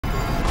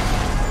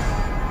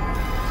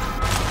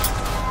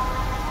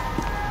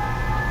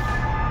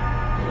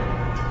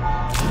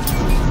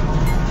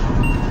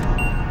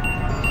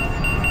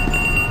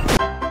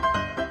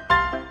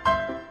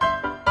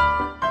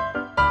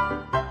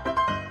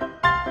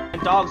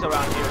and dogs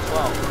around here as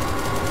well.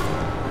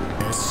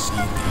 SCP.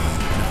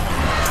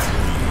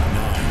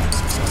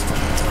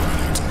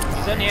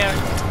 He's in here.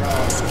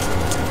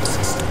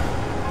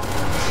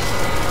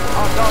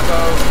 Oh,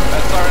 doggo.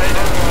 That's alright.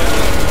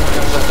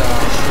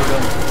 Shoot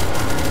him.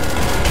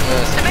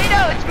 Tomato,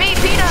 it's me,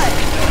 Peanut.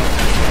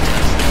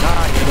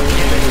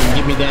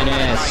 Give me that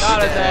ass.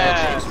 Got his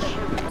ass.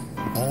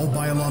 All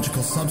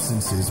biological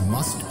substances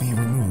must be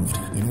removed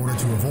in order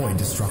to avoid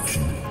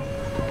destruction.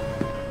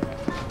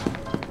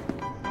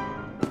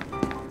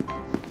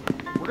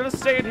 We're gonna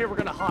stay in here, we're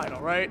gonna hide,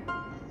 alright?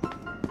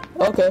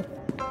 Okay.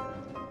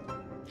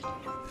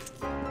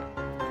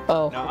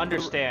 Oh. Now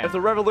understand. If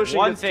the revolution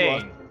one gets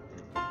thing. to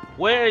us.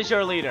 Where is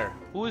your leader?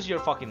 Who is your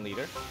fucking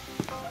leader?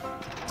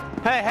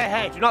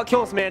 Hey, do not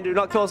kill this man, do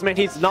not kill this man,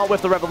 he's not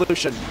with the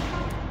revolution.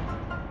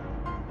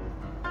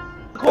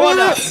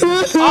 Corner!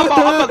 I'm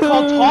gonna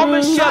call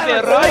Thomas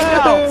Shelby right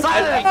now!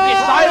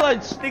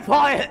 Silence! Be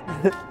quiet!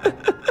 This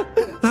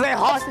is a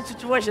hostage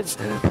situation! This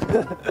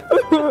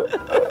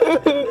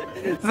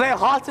is a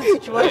hostage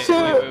situation!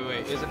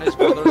 Wait. Isn't his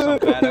brother some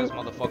badass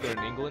motherfucker in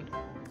England?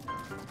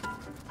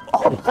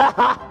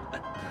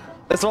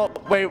 That's all.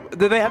 Wait,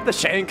 did they have the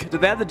shank?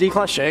 Did they have the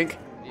D-class shank?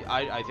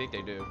 I think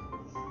they do.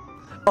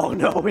 Oh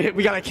no, we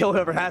gotta kill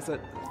whoever has it.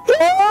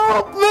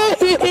 Help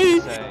me!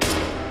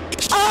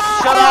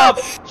 Shut up!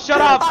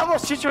 Shut up! I will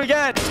shoot you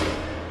again!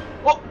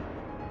 Oh.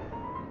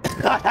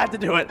 I had to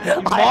do it.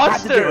 You I had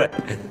to do monster!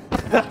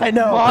 it. I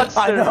know. Monster!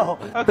 I know.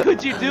 How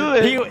could you do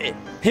it?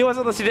 He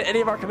wasn't listening to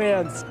any of our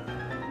commands.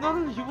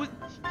 No, he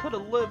could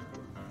have lived.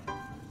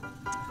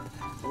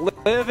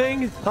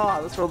 Living? Ah,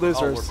 that's for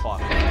losers. Oh, we're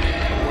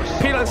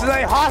fucked. Peanut, this is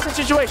a hostage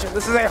situation.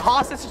 This is a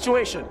hostage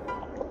situation.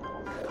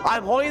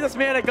 I'm holding this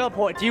man at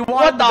gunpoint. Do you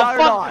want him to die or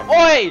not?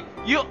 Oi!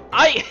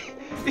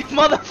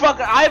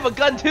 Motherfucker, I have a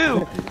gun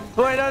too!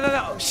 Wait,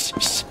 no.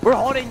 Shh. We're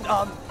holding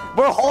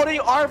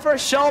Arthur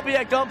Shelby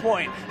at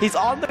gunpoint. He's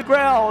on the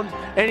ground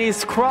and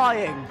he's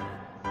crying.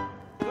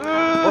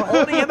 We're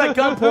holding him at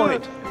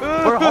gunpoint.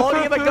 We're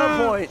holding him at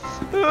gunpoint.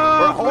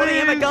 We're holding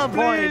him at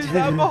gunpoint. Please,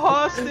 I'm a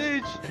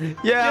hostage.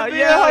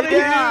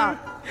 Yeah.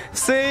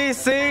 See.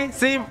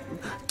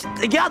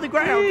 Get on the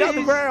ground. Get on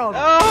the ground.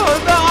 Oh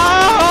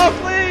no!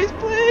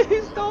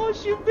 Please, don't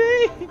shoot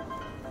me.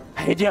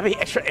 Hey, do you have any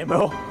extra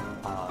ammo?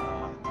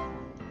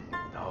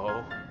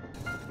 No.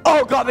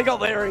 Oh god, they got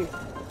Larry.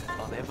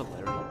 Oh, they have a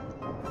Larry.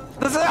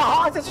 This is a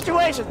hostage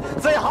situation. This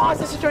is a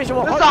hostage situation.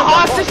 This is a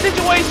hostage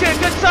situation,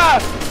 good sir.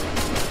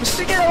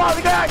 Get him on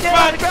the ground. Get him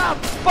on the ground.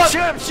 Fuck.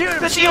 Shoot him.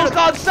 The deal's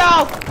gone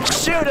south.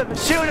 Shoot him. Go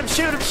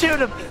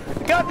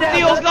down. The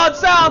deal's gone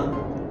south.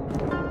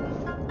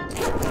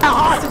 A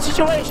hostage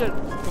situation.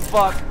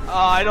 Fuck.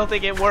 I don't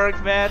think it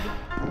worked, man.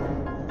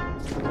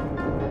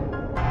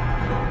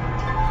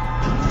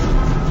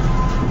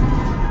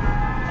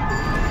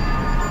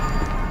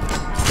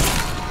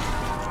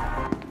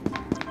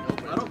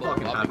 I don't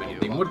fucking have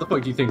anything. What the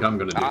fuck do you think I'm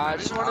gonna do? I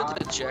just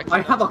wanted to check.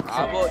 I have a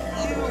How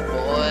about you,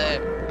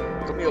 boy?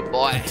 Come here,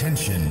 boy.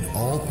 Attention,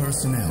 all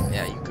personnel.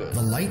 Yeah, you good.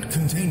 The light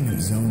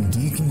containment zone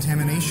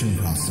decontamination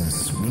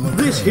process will occur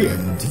This here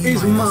in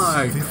is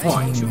my 15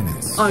 point.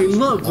 minutes. I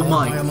love All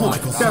my point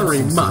biological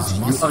very much, substances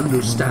you must be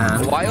understand?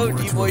 removed Why in are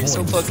order you to boys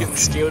so avoid fucking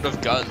destruction. scared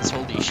of guns?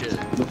 Holy shit.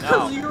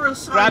 Because you're a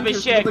Grab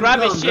his scientist shit, with a grab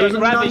gun. his shit, There's a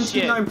grab his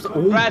shit. 99%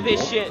 Oh, Grab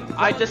his shit.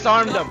 I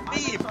disarmed him.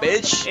 Me,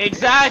 bitch.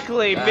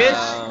 Exactly,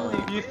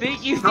 bitch. You think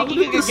How you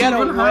did can this get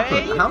even away?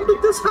 happen? How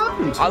did this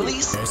happen? At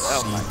least.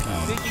 Oh my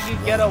god. You think you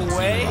can get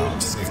away?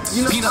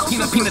 You know,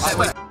 Peanut, that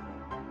way.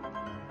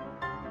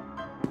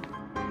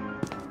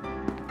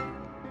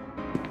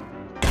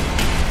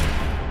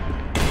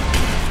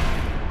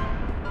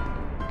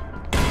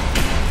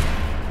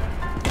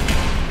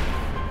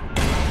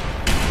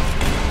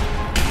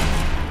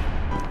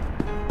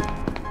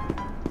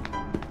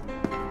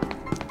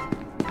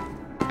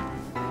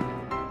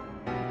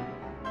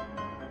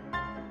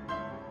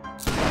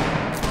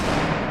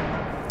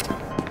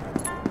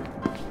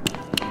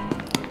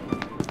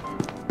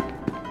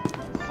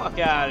 Fuck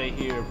out of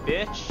here,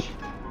 bitch.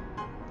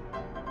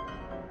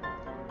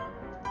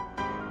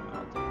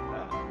 I'll take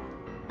that.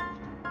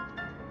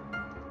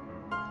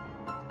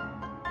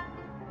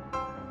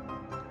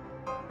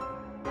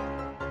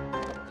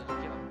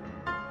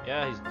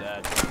 Yeah, he's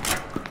dead.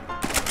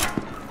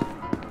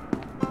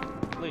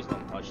 Please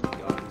don't touch the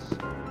guns.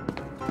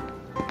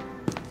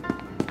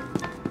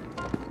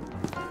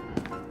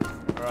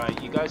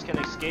 Alright, you guys can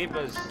escape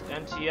as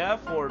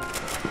MTF or...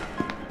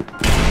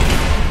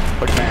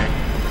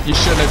 You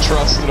shouldn't have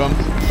trusted him.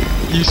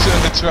 You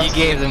shouldn't have trusted You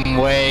gave them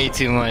way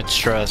too much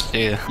trust,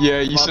 dude. Yeah,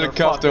 you should have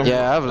cuffed him.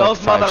 Yeah, I have like Those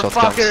 5 shotguns.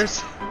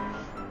 motherfuckers!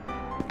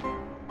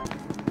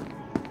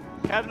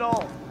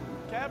 Cavnall.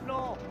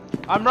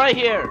 I'm right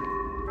here.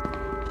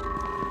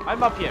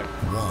 I'm up here.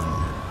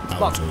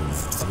 1 out of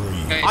 3.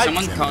 Hey, I'm-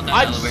 someone called that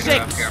I'm elevator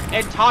sick up here.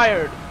 and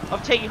tired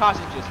of taking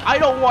hostages. I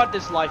don't want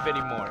this life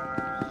anymore.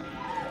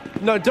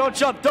 No, don't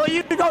jump. Don't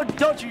you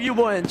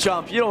wouldn't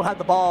jump. You don't have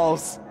the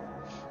balls.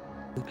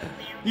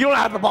 You don't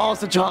have the balls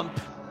to jump.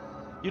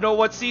 You know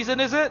what season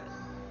is it?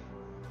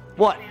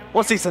 What?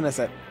 What season is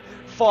it?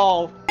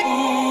 Fall.